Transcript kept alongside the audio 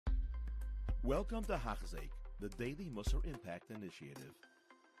Welcome to Hachzik, the Daily Musar Impact Initiative.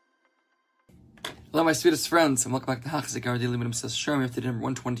 Hello, my sweetest friends, and welcome back to Hachzik, our daily limud of Yesharim. We have to do number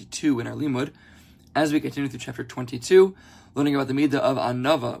 122 in our limud. As we continue through chapter 22, learning about the midah of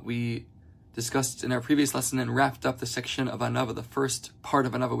anava, we discussed in our previous lesson and wrapped up the section of anava, the first part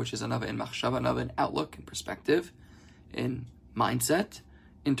of anava, which is anava in machshava, anava in outlook, in perspective, in mindset,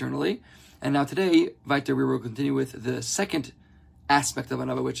 internally. And now today, weiter, we will continue with the second aspect of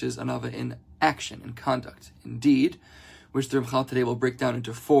anava, which is anava in action, in conduct, in deed, which the Ramchal today will break down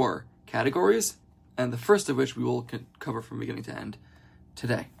into 4 categories, and the first of which we will cover from beginning to end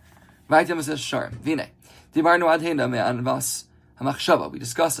today. We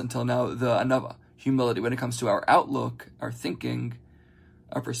discussed until now the anava, humility, when it comes to our outlook, our thinking,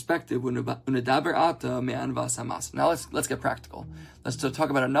 our perspective. Now let's get practical. Let's talk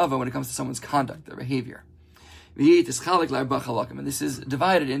about anava when it comes to someone's conduct, their behavior. And this is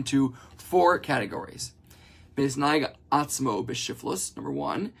divided into 4 categories. Number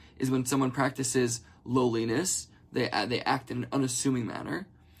 1 is when someone practices lowliness, they act in an unassuming manner.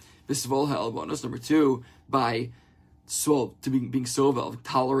 Number 2, by being sovel,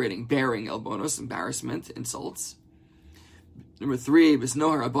 tolerating, bearing elbonos, embarrassment, insults. Number 3,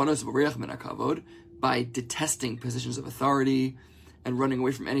 by detesting positions of authority and running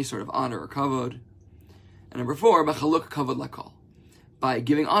away from any sort of honor or kavod. And number 4, by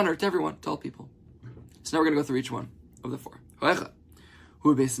giving honor to everyone, to all people. So now we're going to go through each one of the 4.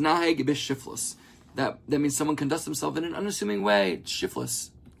 That means someone conducts themselves in an unassuming way,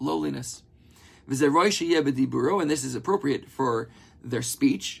 shiftless, lowliness. And this is appropriate for their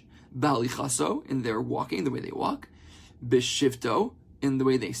speech, in their walking, the way they walk, bishivto, in the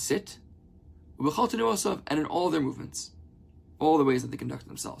way they sit, and in all their movements, all the ways that they conduct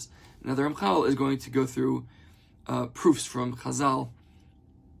themselves. Now the Ramchal is going to go through proofs from Chazal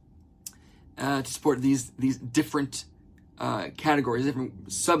to support these different categories, different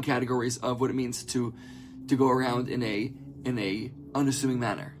subcategories of what it means to go around in a unassuming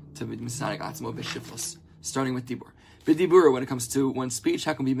manner, to be misanig atzmo b'shiflos, starting with dibur. B'dibur, when it comes to one's speech,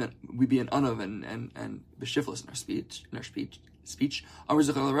 how can we be an unav and b'shiflos in our speech? Amar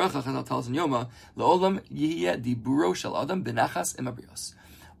Zechar l'Recha, Chazal tells in Yoma, L'olam yihye diburo shel adam b'nachas emabrios.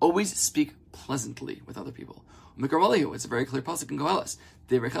 Always speak pleasantly with other people. It's a very clear pasuk in Koheles.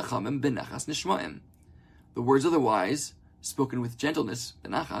 Devrei chachamim b'nachas nishmaim. The words of the wise, spoken with gentleness,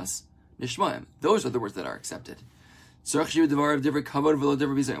 b'nachas nishmaim. Those are the words that are accepted. What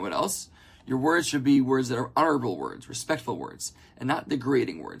else? Your words should be words that are honorable words, respectful words, and not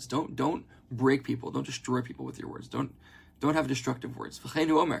degrading words. Don't break people. Don't destroy people with your words. Don't have destructive words.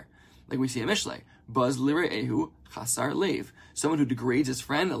 Like we see in Mishlei, Buz lire'ehu chasar leiv. Someone who degrades his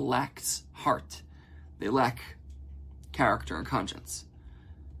friend lacks heart. They lack character and conscience.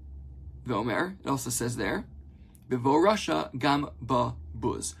 V'omer, it also says there, Bevo Rasha gam ba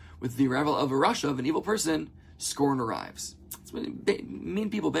buz. With the arrival of a Rasha, of an evil person, scorn arrives. That's what mean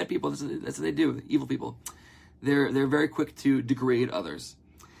people, bad people, that's what they do, evil people. They're very quick to degrade others.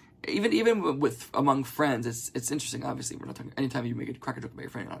 Even with among friends, it's interesting. Obviously, we're not talking. Anytime you crack a joke about your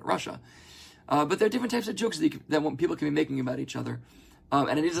friend, you're not Russia. But there are different types of jokes that people can be making about each other,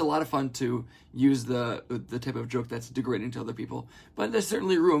 and it is a lot of fun to use the type of joke that's degrading to other people. But there's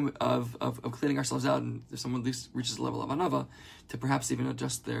certainly room of cleaning ourselves out, and if someone at least reaches a level of anava, to perhaps even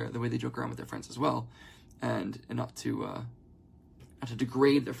adjust the way they joke around with their friends as well, and not to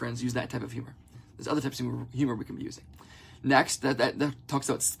degrade their friends. Use that type of humor. There's other types of humor we can be using. Next, that talks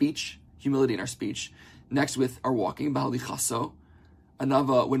about speech, humility in our speech. Next, with our walking, Bahali Chaso,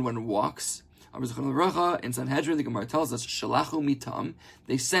 anava, when one walks. In Sanhedrin, the Gemara tells us, Shalachu mitam,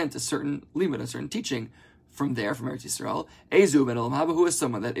 they sent a certain limud, a certain teaching from Eretz Yisrael. Ezu ben Olam Haba, who is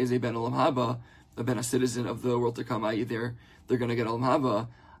someone that is a ben Olam Haba, a citizen of the world to come, i.e. they're going to get Olam Haba.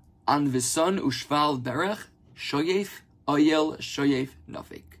 An visan ushval berech, shoyef, oyel, shoyef,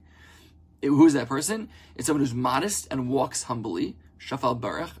 nafik. Who is that person? It's someone who's modest and walks humbly. Shafal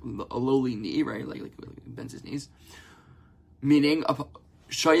barach, a lowly knee, right? Like bends his knees. Meaning,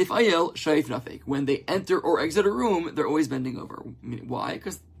 shayif ayel, shayif nafek. When they enter or exit a room, they're always bending over. Why?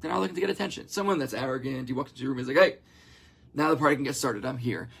 Because they're not looking to get attention. Someone that's arrogant, he walks into your room, he's like, hey, now the party can get started, I'm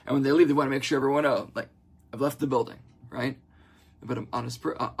here. And when they leave, they want to make sure everyone knows, like, I've left the building, right? But an honest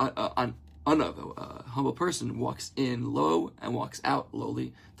a humble person walks in low and walks out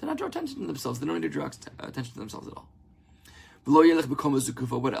lowly to not draw attention to themselves. They don't need to draw attention to themselves at all.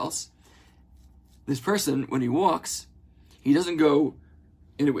 What else? This person, when he walks, he doesn't go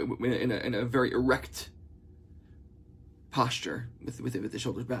in a very erect posture with the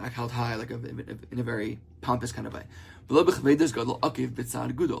shoulders back, held high, like in a very pompous kind of way.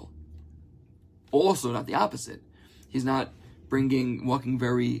 also not the opposite. He's not walking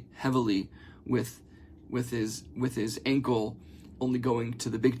very heavily with his ankle only going to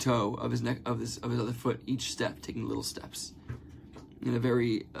the big toe of his neck of his other foot each step, taking little steps in a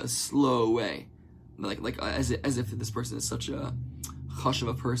very slow way, like as if this person is such a hush of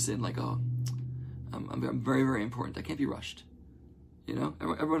a person. Like, oh, I'm very, very important. I can't be rushed. You know,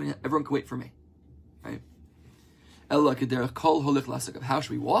 everyone can wait for me, right? How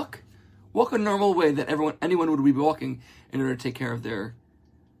should we walk? Walk a normal way that anyone would be walking in order to take care of their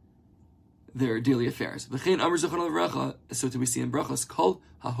daily affairs. So to we see in brachos, kol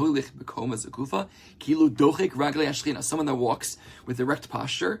haholich b'koma zakufa, kilu dochek raglei hashchina. Someone that walks with erect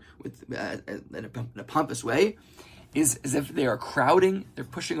posture, in a pompous way, is as if they are crowding, they're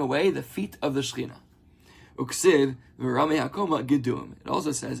pushing away the feet of the Shechina. Uksiv v'ramei hakoma gedum. It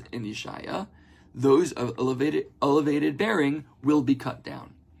also says in Yeshaya, those of elevated bearing will be cut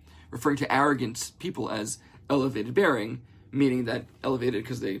down, referring to arrogant people as elevated bearing, meaning that elevated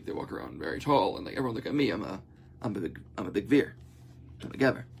because they walk around very tall and like everyone look at me. I'm a big veer. I'm a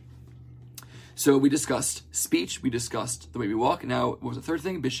gever. So we discussed speech. We discussed the way we walk. Now, what was the third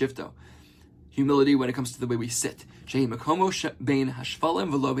thing? Bishifto, humility when it comes to the way we sit. Shehi makomo bein hashvalim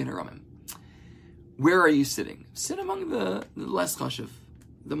v'lo bein haramim. Where are you sitting? Sit among the less chashuv,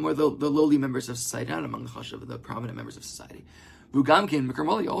 the lowly members of society, not among the chashuv, the prominent members of society. Vugamkin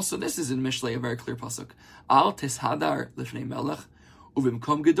Mikramali. Also, this is in Mishlei a very clear pasuk. Al tishadar lifnei melech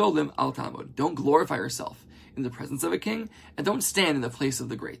uvimkom gedolim al tamod. Don't glorify yourself in the presence of a king, and don't stand in the place of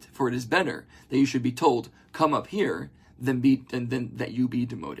the great. For it is better that you should be told, "Come up here," than that you be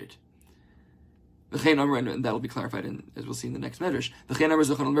demoted. And that'll be clarified as we'll see in the next medrash.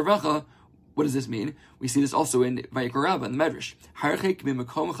 What does this mean? We see this also in Vayikra Rabbah in the medrash.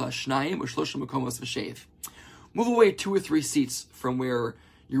 Move away 2 or 3 seats from where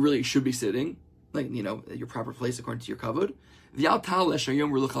you really should be sitting, like, you know, at your proper place according to your kavod.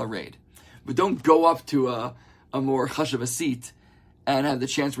 But don't go up to a more hush of a seat and have the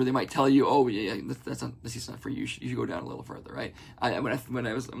chance where they might tell you, oh, yeah, this seat's not for you. You should go down a little further, right? I'm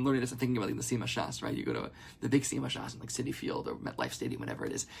learning this, I'm thinking about like the Sima Shas, right? You go to the big Sima Shas in like City Field or MetLife Stadium, whatever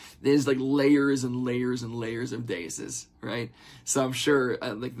it is. There's like layers and layers and layers of daises, right? So I'm sure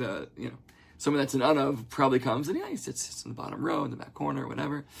someone that's an Unav probably comes and he sits in the bottom row in the back corner,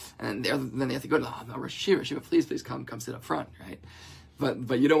 whatever. And then they have to go to Rosh Hashiva, please come sit up front, right?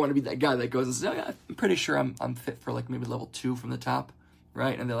 But you don't want to be that guy that goes and says, oh, yeah, I'm pretty sure I'm fit for like maybe level 2 from the top,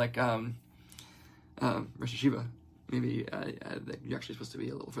 right? And they're like, Rosh Hashiva, maybe you're actually supposed to be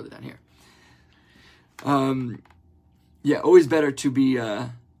a little further down here. Always better to be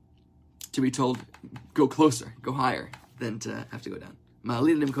told, go closer, go higher, than to have to go down.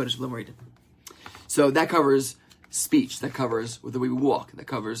 So that covers speech, that covers the way we walk, that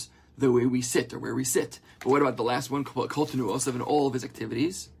covers the way we sit or where we sit. But what about the last one? Koltenu also in all of his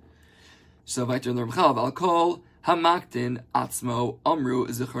activities. So regarding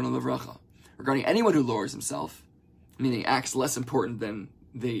anyone who lowers himself, meaning acts less important than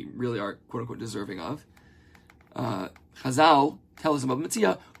they really are, quote unquote, deserving of. Chazal tell us about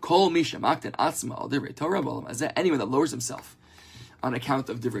Mitzvah, Kol Misha Maktin Atzma Al Divrei Torah B'Olam Hazeh, anyone that lowers himself on account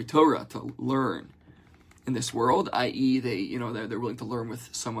of Divrei Torah to learn in this world, i.e., they're willing to learn with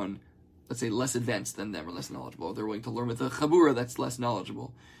someone, let's say, less advanced than them or less knowledgeable. They're willing to learn with a chabura that's less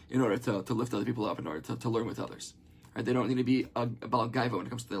knowledgeable in order to lift other people up, in order to learn with others. Right? They don't need to be a Baal Gaiva when it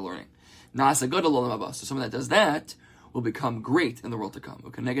comes to their learning. Na'asa gadol olam haba. So someone that does that will become great in the world to come.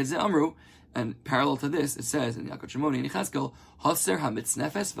 U'keneged ze amru, and parallel to this, it says in Yaakov Shimoni and Yechazkel, Haser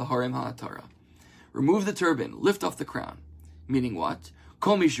hamitznefes v'harem ha'atara. Remove the turban, lift off the crown. Meaning what?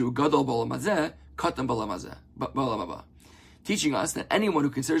 Kol mishu gadol b'olam hazeh, katam b'olam haba. Teaching us that anyone who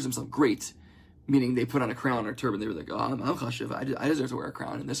considers himself great, meaning they put on a crown or a turban, they were like, oh, I'm chashiv, I deserve to wear a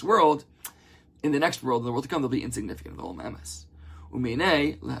crown in this world. In the next world, in the world to come, they'll be insignificant. And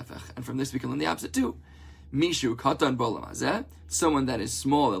from this we can learn the opposite too. Mishu katan b'olam hazeh, someone that is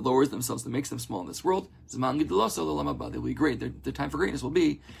small, that lowers themselves, that makes them small in this world, zman gidloso l'olam haba, they'll be great. Their time for greatness will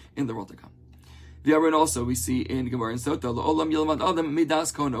be in the world to come. V'yarin also we see in Gemara and Sota, l'olam yilmad adam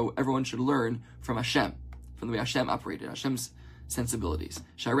midas kono, everyone should learn from Hashem, from the way Hashem operated, Hashem's sensibilities.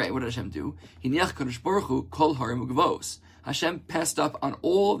 Sharei, what did Hashem do? Hiniach kadosh baruch hu kol harim ugvos. Hashem passed up on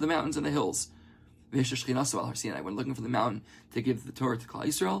all the mountains and the hills. When looking for the mountain to give the Torah to Klal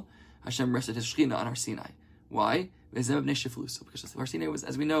Yisrael, Hashem rested His Shechina on Har Sinai. Why? Because Har Sinai was,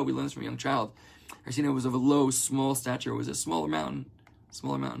 as we know, we learned this from a young child, Har Sinai was of a low, small stature. It was a smaller mountain.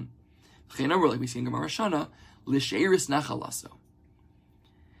 Like we see in Gemara Shana, l'sheiris nachalaso.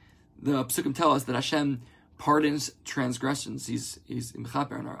 The Psukim tell us that Hashem pardons transgressions. He's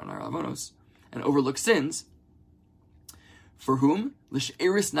mechaper on our avonos, and overlook sins. For whom?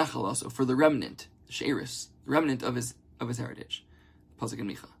 L'she'eris nachalaso, for the remnant, the remnant of his heritage. Pasuk in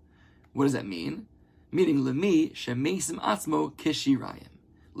Micha. What does that mean? Meaning lemi shemesim atzmo kishirayim.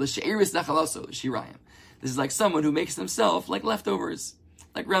 L'she'eris nachalaso, shirayim. This is like someone who makes themselves like leftovers,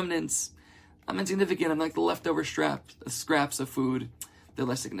 like remnants. I'm insignificant. I'm like the leftover scraps of food. They're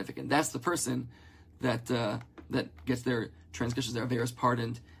less significant. That's the person that gets their transgressions, their averos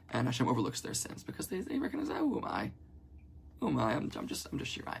pardoned, and Hashem overlooks their sins because they recognize, who am I? Who am I? I'm just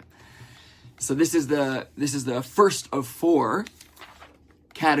Shirayim. So this is the first of 4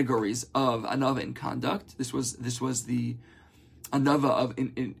 categories of anava in conduct. This was the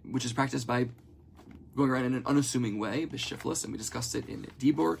anava which is practiced by going around in an unassuming way, b'shiflus, and we discussed it in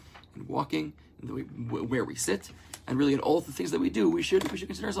dibur, in walking, in where we sit, and really in all the things that we do, we should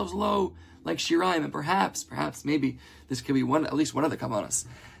consider ourselves low, like Shiraim, and perhaps maybe this could be at least one of the kavanas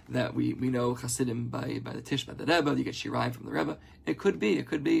that we know Hasidim by the Tish, by the Rebbe. You get Shiraim from the Rebbe. It could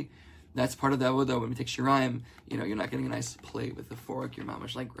be. That's part of the avodah. When we take Shiraim, you're not getting a nice plate with the fork. You're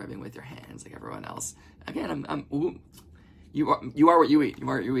mamash like grabbing with your hands like everyone else. Again, you are what you eat. You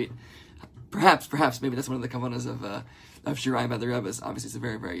are what you eat. Perhaps, maybe that's one of the kavanas of Shiraim by the Rebbe's. Obviously, it's a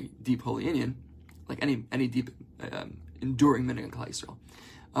very, very deep holy union, like any deep, enduring minhag in Klal Yisrael.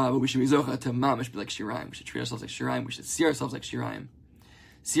 But we should be zocha to mamish, be like Shiraim. We should treat ourselves like Shiraim. We should see ourselves like Shiraim.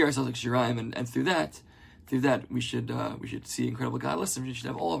 And through that, we should see incredible godless, and we should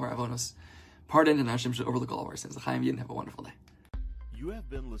have all of our avonos pardoned, and Hashem should overlook all of our sins. Chaim Yidden, have a wonderful day. You have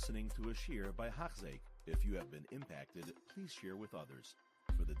been listening to a shir by Hachzeik. If you have been impacted, please share with others.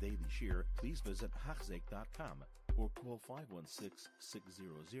 For the daily shir, please visit Hachzeik.com or call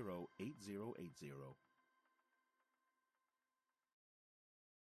 516-600-8080.